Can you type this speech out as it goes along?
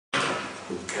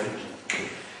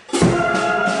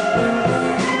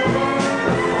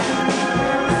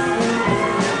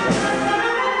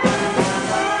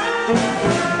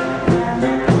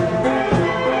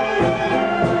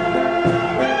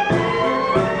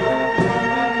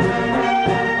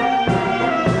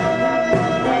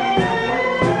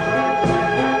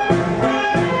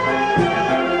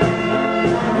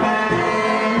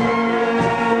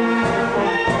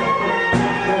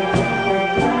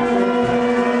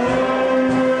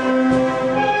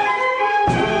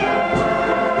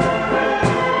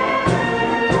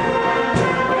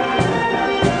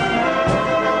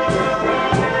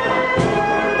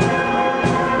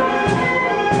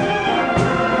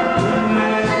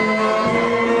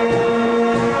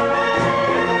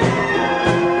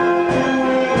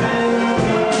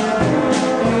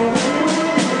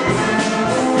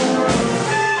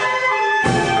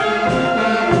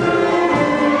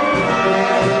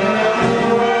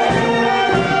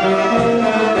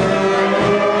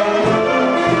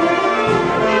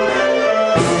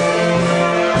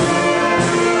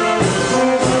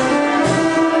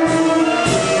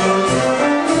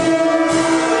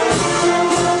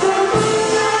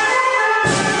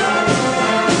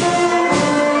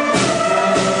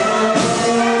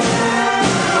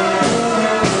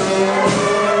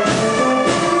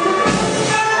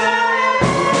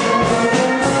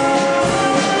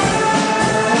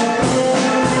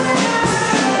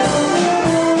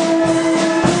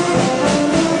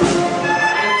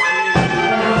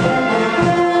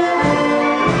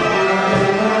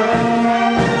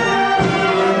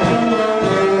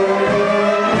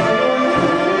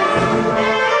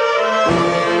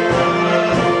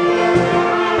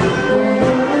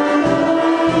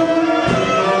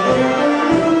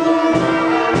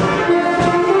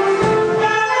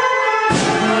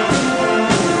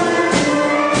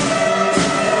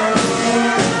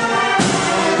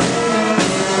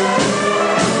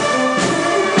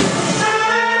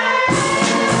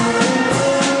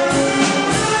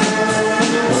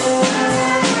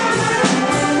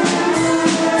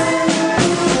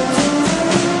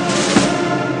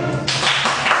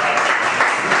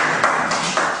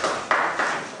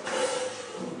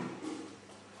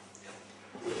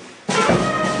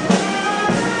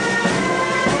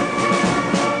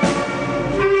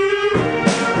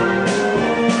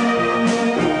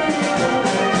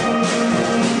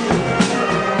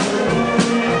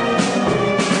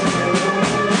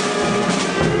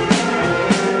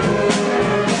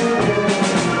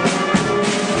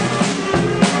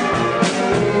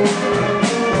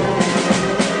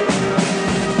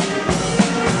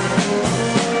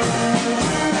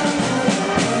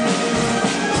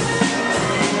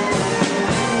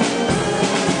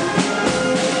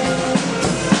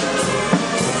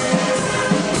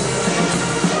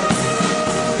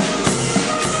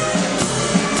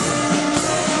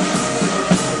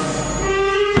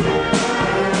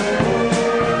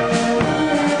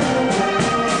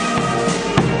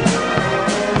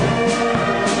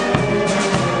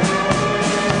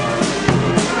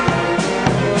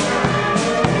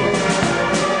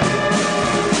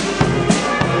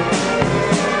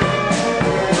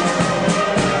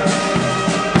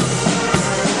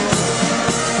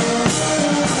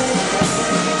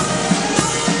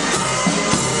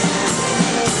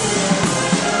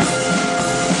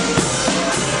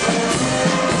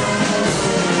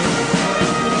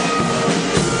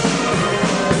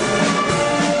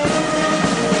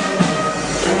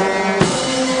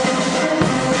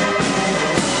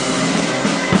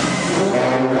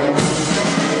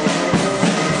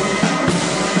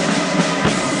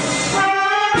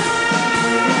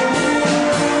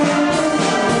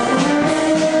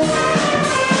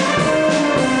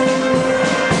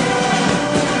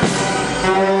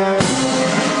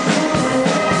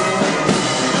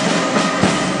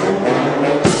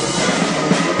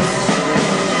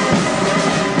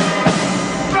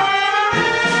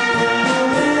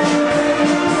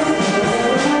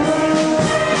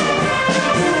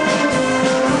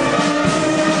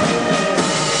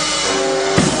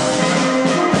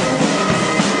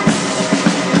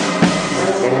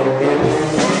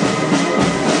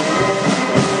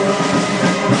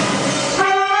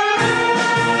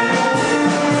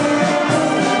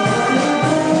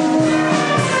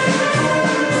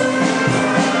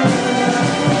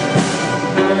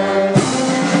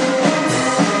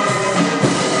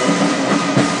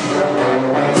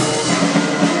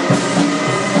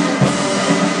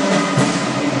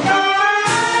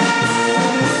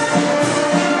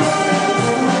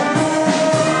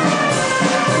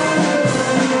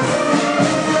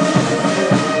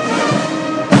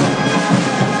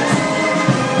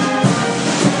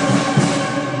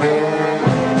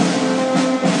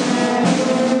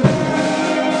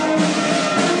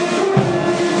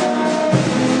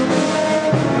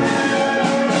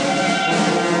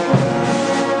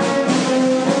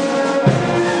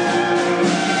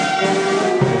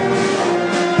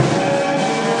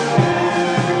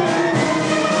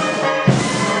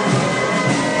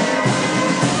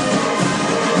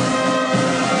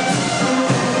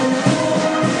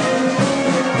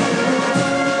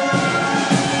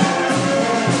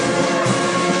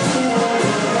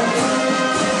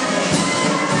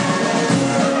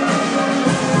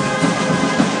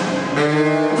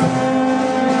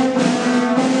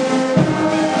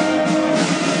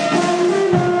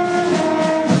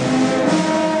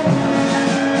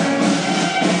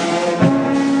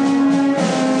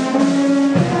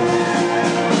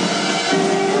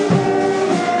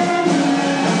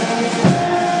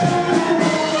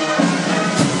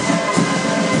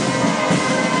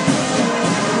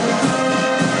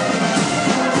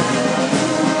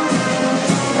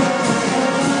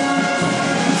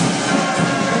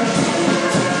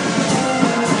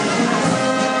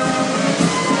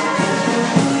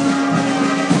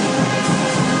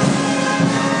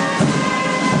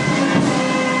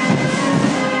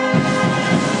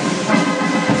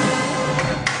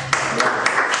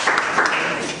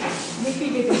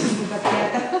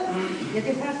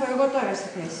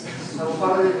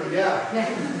Ναι.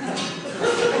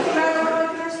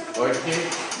 Όχι.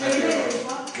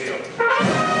 Δύο.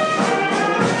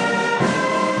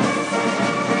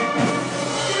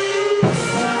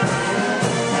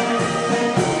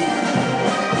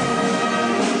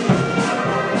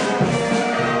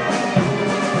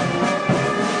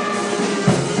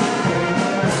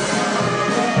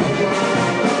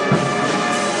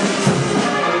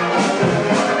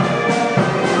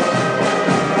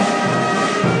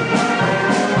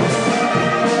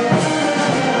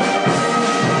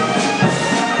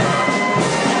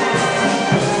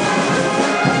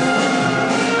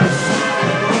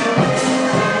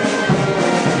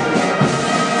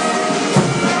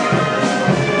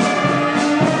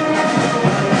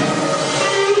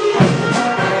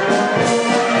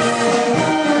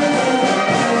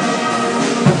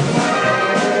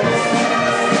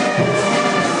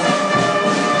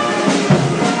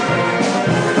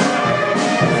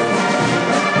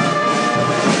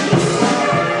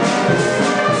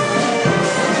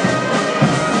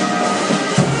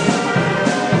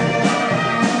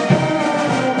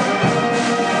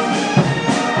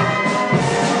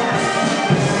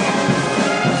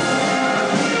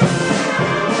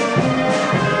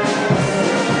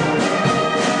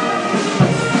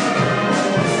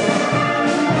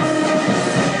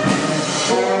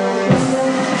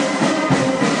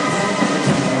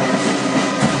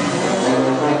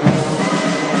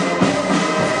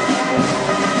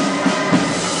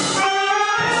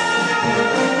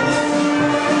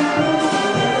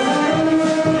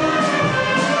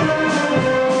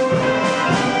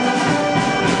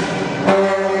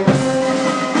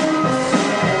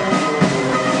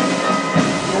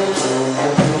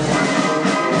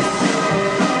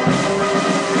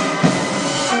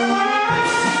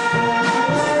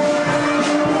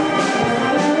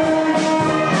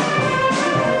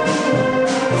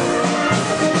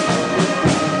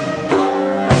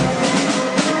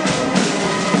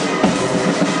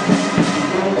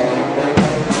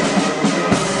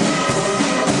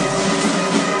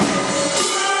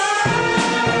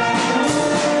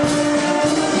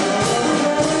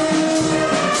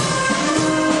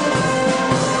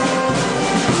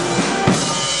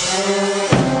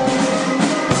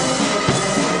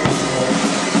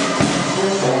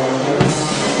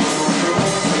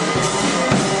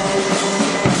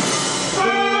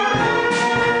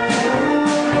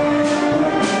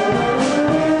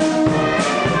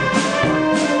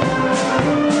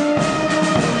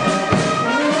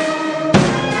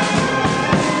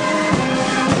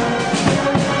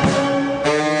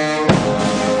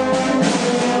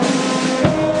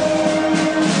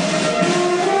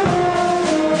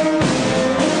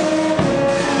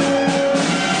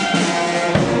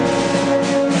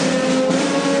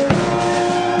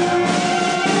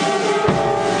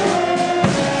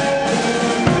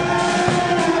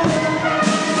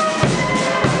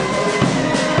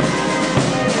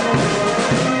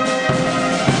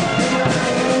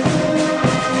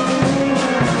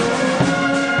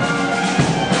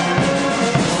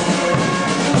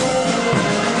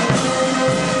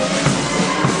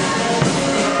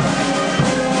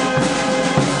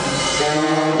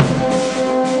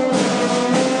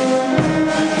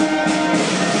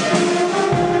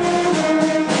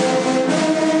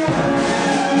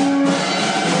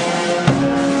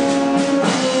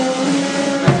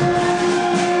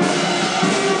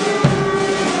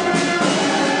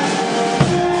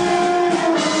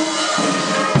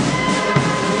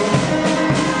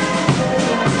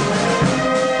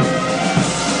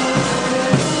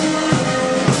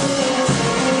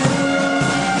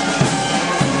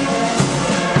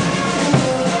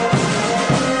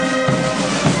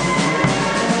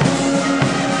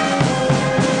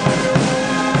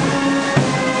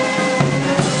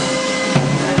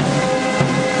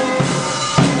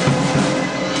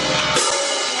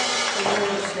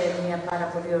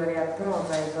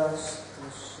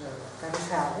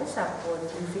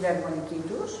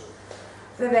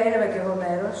 Βέβαια έλαβα και εγώ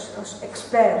μέρος ως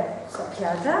expert στα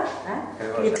πιάτα.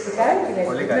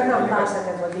 Κυριολεκτικά, δεν θαυμάσατε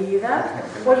από ό,τι είδα.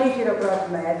 Πολύ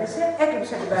χειροκρότημα έδεσε,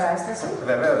 έκλειψα την παράσταση.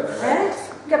 Βεβαίως.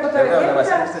 Και από τώρα και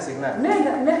έπειτα.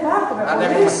 Ναι, πάρουμε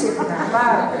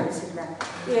πολύ συχνά.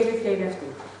 Η αλήθεια είναι αυτή.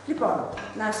 Λοιπόν,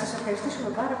 να σας ευχαριστήσουμε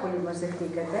πάρα πολύ που μας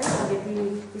δεχτήκατε, γιατί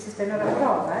είστε στενόρα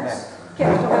πρόβας. Και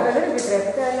αυτό βέβαια δεν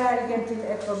επιτρέπεται, αλλά για την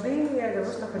εκπομπή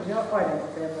Ραντεβου Στο Χωριο όλα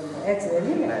επιτρέπονται. Έτσι δεν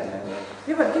είναι?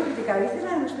 Λοιπόν, και κριτικά, ήθελα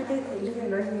να μας πείτε λίγα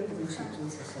λόγια για τη μουσική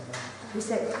σας εδώ.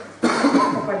 Είστε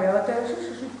ο παλαιότερος ή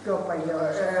ίσως πιο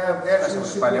παλιός? Ένας από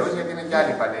τους παλαιούς, γιατί είναι και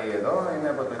άλλοι παλαιοί εδώ. Είναι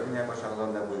από το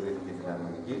 1980 που ιδρύθηκε η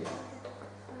Φιλαρμονική.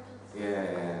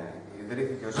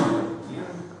 Ιδρύθηκε ως συμφωνική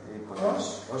υπό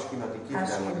ως κοινοτική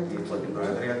φιλαρμονική υπό την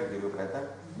προεδρία του κ. Πέτα,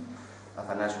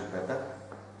 Αθανάσιου Πέτα,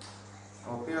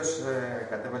 ο οποίος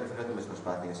κατέβαλε φιλότιμες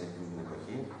προσπάθειες εκείνη την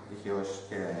εποχή, είχε ως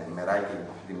και μεράκι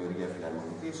δημιουργία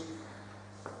φιλαρμονικής.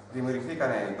 Δημιουργηθήκαν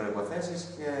οι προϋποθέσεις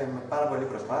και με πάρα πολλή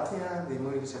προσπάθεια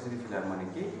δημιούργησε αυτή τη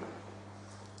φιλαρμονική.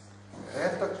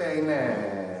 Έκτοτε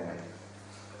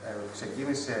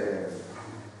ξεκίνησε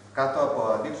κάτω από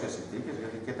αντίξωες συνθήκες,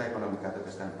 γιατί και τα οικονομικά τότε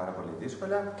ήταν πάρα πολύ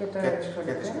δύσκολα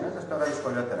και τις κοινότητες τώρα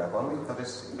δυσκολότερα ακόμη. Τότε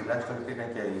τουλάχιστον υπήρχαν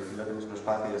και οι φιλότιμες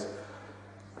προσπάθειες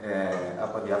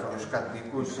από διάφορους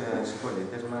κατοίκους,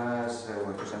 συμπολίτες μας,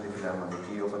 βοηθούσαν τη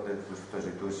φιλαρμονική όποτε το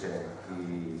ζητούσε η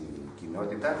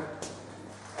κοινότητα.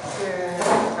 Και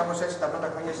κάπως έτσι τα πρώτα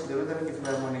χρόνια συντηρούνταν και η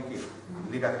φιλαρμονική.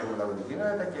 Λίγα χρήματα από την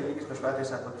κοινότητα και λίγες προσπάθειες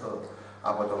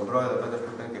από τον πρόεδρο τότε που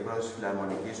ήταν και πρόεδρος της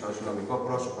φιλαρμονικής ως νομικό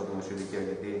πρόσωπο του Δημοσίου Δικαίου,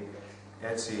 γιατί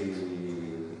έτσι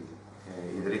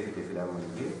ιδρύθηκε η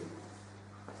φιλαρμονική.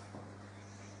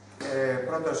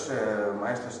 Πρώτος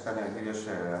μαέστρος ήταν ο κύριος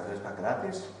Ανδρέας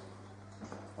Παγκράτης,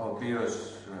 ο οποίος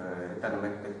ήταν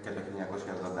μέχρι και το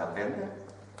 1985.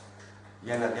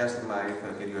 Για ένα διάστημα ήρθε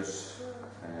ο κύριος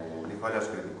Νικόλαος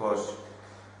Κρητικός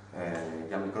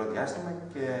για μικρό διάστημα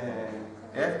και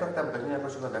έκτοτε από το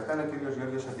 1987 ο κύριος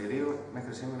Γιώργος Σωτηρίου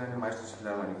μέχρι σήμερα είναι μαέστρος της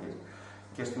φιλαρμονικής.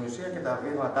 Και στην ουσία και τα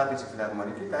βήματά της η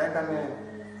φιλαρμονική τα έκανε,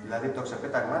 δηλαδή το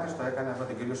ξεπέταγμά της το έκανε από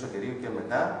τον κύριο Σωτηρίου και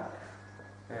μετά,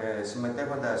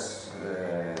 συμμετέχοντας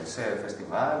σε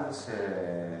φεστιβάλ, σε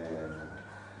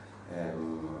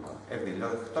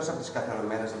εκτός από τις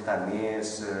καθαρωμένες λιτανίες,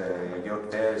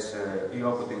 γιορτές ή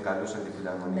όπου την καλούσαν τη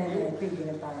φιλαρμονική. Ναι,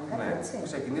 πήγαινε πάνω, έτσι.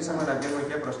 Ξεκινήσαμε να βγαίνουμε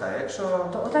και προς τα έξω.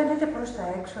 Όταν λέτε προς τα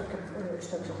έξω και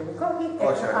στο εξωτερικό ή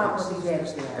από την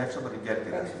Κέρκυρα? Έξω από την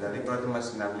Κέρκυρα. Δηλαδή η πρώτη μας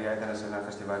συναυλία ήταν σε ένα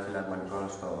φεστιβάλ φιλαρμονικών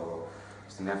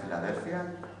στη Νέα Φιλαδέλφια,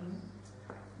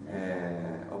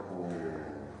 όπου...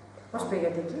 Πώς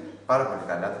πήγατε εκεί? Πάρα πολύ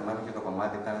καλά. Θυμάμαι και το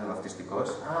κομμάτι ήταν βαφτιστικός.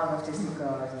 Α,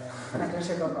 βαφτιστικός. Ένα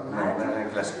κλασικό κομμάτι. Ναι,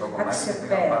 ένα κλασικό κομμάτι.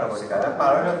 Πήγαμε πάρα πολύ καλά.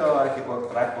 Παρόλο το αρχικό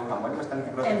track που είχαμε όλοι μας ήταν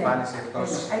η πρώτη εμφάνιση εκτός.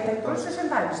 Ήταν η πρώτη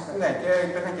εμφάνιση. Ναι, και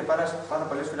υπήρχαν και πάρα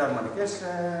πολλές φιλαρμονικές.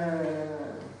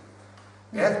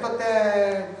 Έκτοτε.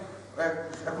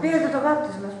 Πήρατε το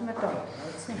βάπτισμα, ας πούμε τώρα.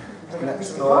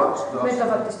 Με το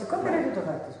βαπτιστικό πήρατε το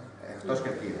βάπτισμα. Εκτός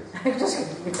Κερκύρας.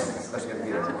 Εκτός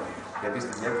Κερκύρας. Γιατί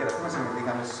στην Κέρκυρα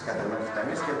συμμετείχαμε στις καθαρμένες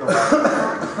λιτανίες και το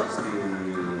στην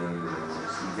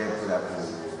Κέρκυρα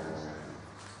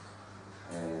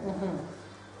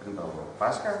πριν το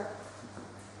Πάσχα.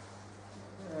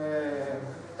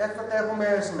 Έκτοτε έχουμε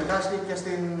συμμετάσχει και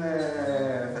στην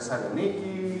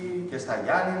Θεσσαλονίκη και στα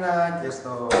Γιάννηνα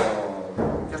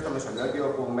και στο Μεσολόγγιο,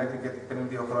 που μέχρι και πριν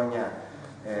 2 χρόνια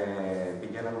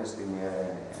πηγαίναμε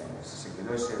στις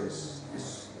εκδηλώσεις της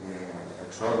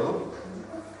εξόδου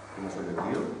του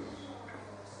Μεσολογγίου.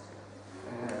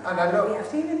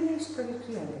 Αυτή είναι μια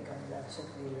ιστορική, αν δεν κάνω λάθος,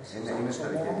 εκδήλωση. Είναι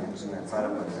ιστορική εκδήλωση, είναι πάρα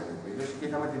πολύ εκδήλωση και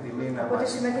είχαμε την τιμή να... Οπότε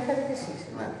συμμετείχατε και εσείς.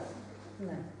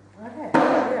 Ναι. Ωραία,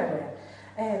 πολύ ωραία.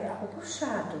 Από πόσα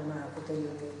άτομα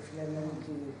αποτελείται η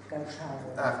φιλαρμονική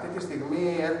Καρουσάδες? Αυτή τη στιγμή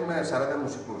έχουμε 40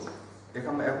 μουσικούς.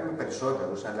 Έχουμε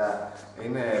περισσότερους, αλλά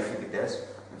είναι φοιτητές.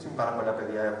 Πάρα πολλά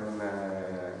παιδιά έχουν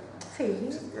φύγει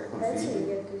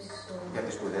για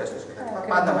τις σπουδές τους.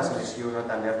 Πάντα μας ενισχύουν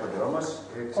όταν έρχονται όμως.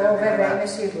 Βέβαια, είμαι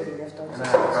σίγουρη γι' αυτό. Ένα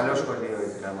καλό σχολείο η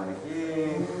φιλαρμονική.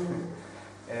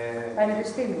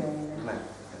 Πανεπιστήμιο είναι. Ναι.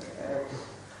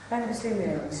 Πανεπιστήμιο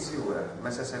είναι. Σίγουρα.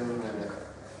 Μέσα σε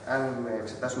αν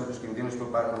εξετάσουμε τους κινδύνους που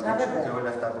υπάρχουν και όλα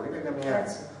αυτά που είναι μια...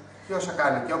 Και όσα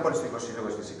κάνει και ο Πολιστικός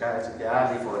Σύλλογος φυσικά και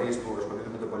άλλοι φορείς που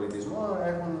ασχολούνται με τον πολιτισμό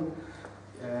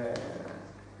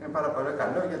είναι πάρα πολύ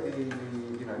καλό για την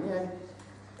κοινωνία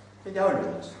και για όλους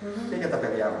μας και για τα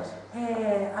παιδιά μας.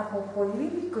 Από πολύ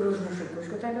μικρούς μουσικούς,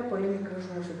 και όταν λέω πολύ μικρούς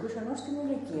μουσικούς, ενώ στην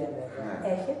ηλικία βέβαια. Ναι.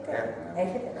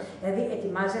 Έχετε. Δηλαδή,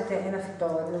 ετοιμάζετε ένα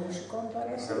φυτόριο μουσικών τώρα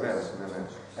εσείς? Βεβαίως.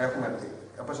 Έχουμε,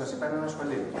 όπως σας είπα, είναι ένα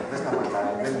σχολείο. Δεν σταματάει.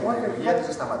 Η λειτουργία της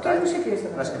δεν σταματάει.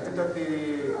 Να σκεφτείτε ότι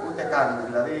ούτε καν.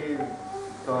 Δηλαδή,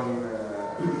 τον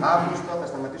Αύγουστο θα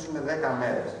σταματήσουμε 10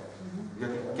 μέρες.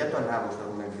 Διότι και τον Αύγουστο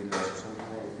έχουμε εκδηλώσεις.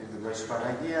 Εκδηλώσεις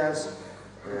Παναγίας.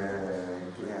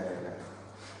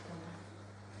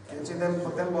 Έτσι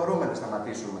δεν μπορούμε να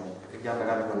σταματήσουμε για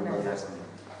μεγάλο χρονικό διάστημα.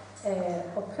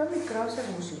 Ο πιο μικρός σας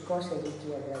μουσικός σε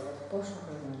ηλικία, βέβαια, πόσο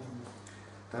χρόνο είναι?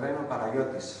 Τώρα είναι ο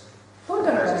Παναγιώτης. Πού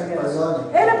ήταν ο Παναγιώτης?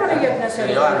 Έλα Παναγιώτη να σε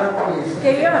ρωτήσω.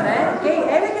 Και η Ιωάννα,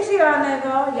 έλα και εσύ Ιωάννα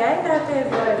εδώ, για έλατε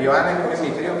εδώ. Η Ιωάννα είναι πιο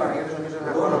μικρή, ο Παναγιώτης νομίζω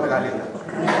είναι ακόμα μεγαλύτερος.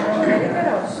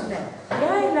 Μεγαλύτερος, ναι.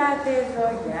 Για ελάτε εδώ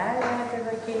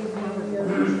και οι δύο.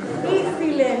 Η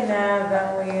φιλενάδα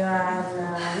μου Ιωάννα.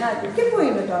 Νάτι, και πού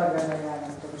είναι το όργανο Ιωάννα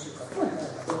με το μουσικό?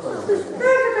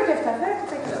 Φέρτε τα και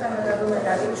αυτά να τα δούμε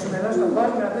τα δείξουμε εδώ στον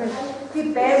κόσμο, να δούμε τι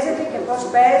παίζεται και πώς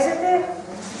παίζεται.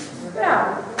 Μπράβο.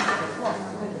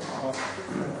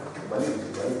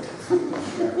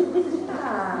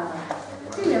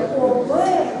 Τι είναι,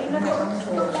 είναι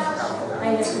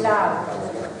είναι φλάουτο.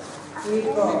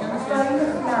 Λοιπόν, αυτό είναι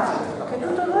φλάουτο. Και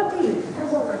τούτο εδώ τι είναι.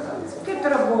 Και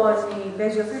τρομπόνι,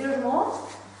 παίζει ο φίλος μου.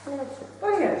 Ο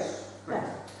γιος.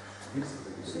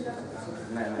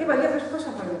 Λοιπόν, για πες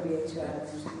πόσα χρόνια πήγες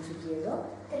στη μουσική εδώ.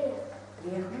 3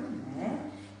 χρόνια, ναι.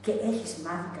 Και έχεις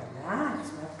μάθει καλά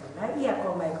ή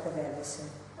ακόμα εκπαιδεύεσαι.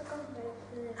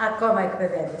 Ακόμα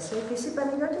εκπαιδεύεσαι και εσύ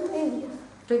Παναγιώτη μου.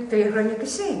 Το 3 χρόνια και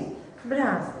εσύ.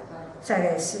 Μπράβο. Σ'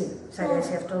 αρέσει. Σ'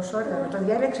 αρέσει αυτό ο όργανο. Το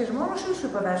διάλεξες μόνος σου ή σου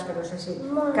υποδάσκαλος εσύ.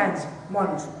 Κάνεις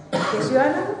μόνος σου. Και εσύ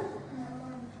Ιωάννα μου.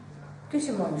 Και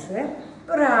εσύ μόνος σου,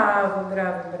 Μπράβο.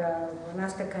 Να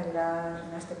είστε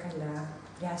καλά.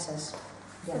 Γεια σας.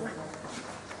 Γεια.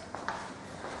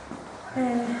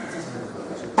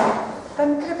 Τα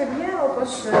μικρά παιδιά, όπως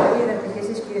είδατε και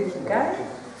εσείς κύριε Δικάρη,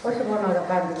 όχι μόνο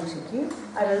αγαπάνε τη μουσική,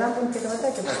 αλλά λάμπουν και τα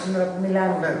ματάκια τους την ώρα που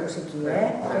μιλάνε για τη μουσική,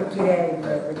 Και κυραίοι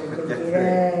βλέπετε, και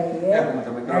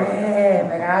κυραίοι,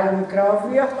 μεγάλο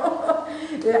μικρόβιο.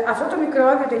 Αυτό το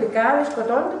μικρόβιο τελικά δεν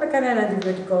σκοτώνεται με κανένα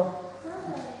αντιβιωτικό.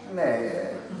 Ναι,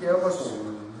 και όπως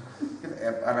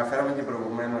αναφέραμε και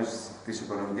προηγουμένως τις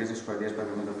οικονομικές δυσκολίες που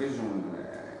αντιμετωπίζουν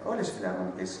όλες οι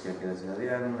φιλαρμονικές συσκευές. Δηλαδή,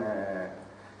 αν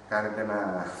κάνετε ένα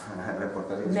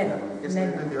ρεπορτάζ για τις φιλαρμονικές, θα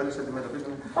δείτε ότι όλες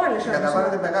αντιμετωπίζουν και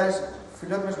καταβάλλονται μεγάλες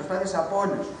φιλότιμες προσπάθειες από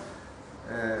όλους.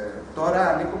 Τώρα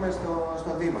ανήκουμε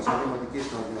στο Δήμο, στη Δημοτική,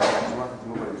 στον Οργανισμό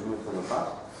Αθλητισμού Πολιτισμού του ΔΟΠΑ.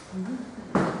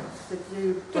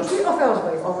 Και εκεί ο Θεός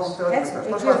βοηθάει.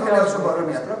 Προσπαθούν όσο μπορούν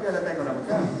οι ανθρώποι, αλλά τα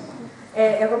οικονομικά.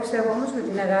 Εγώ πιστεύω όμως με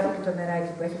την αγάπη και το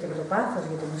νεράκι που έχετε και το πάθος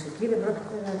για τη μουσική, δεν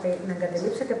πρόκειται να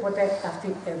εγκαταλείψετε ποτέ αυτή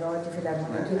εδώ τη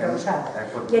φιλαρμονική Καρουσάδα.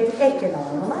 Γιατί έχει και ένα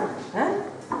όνομα,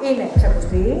 είναι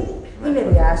ξακουστή, είναι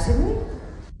διάσημη,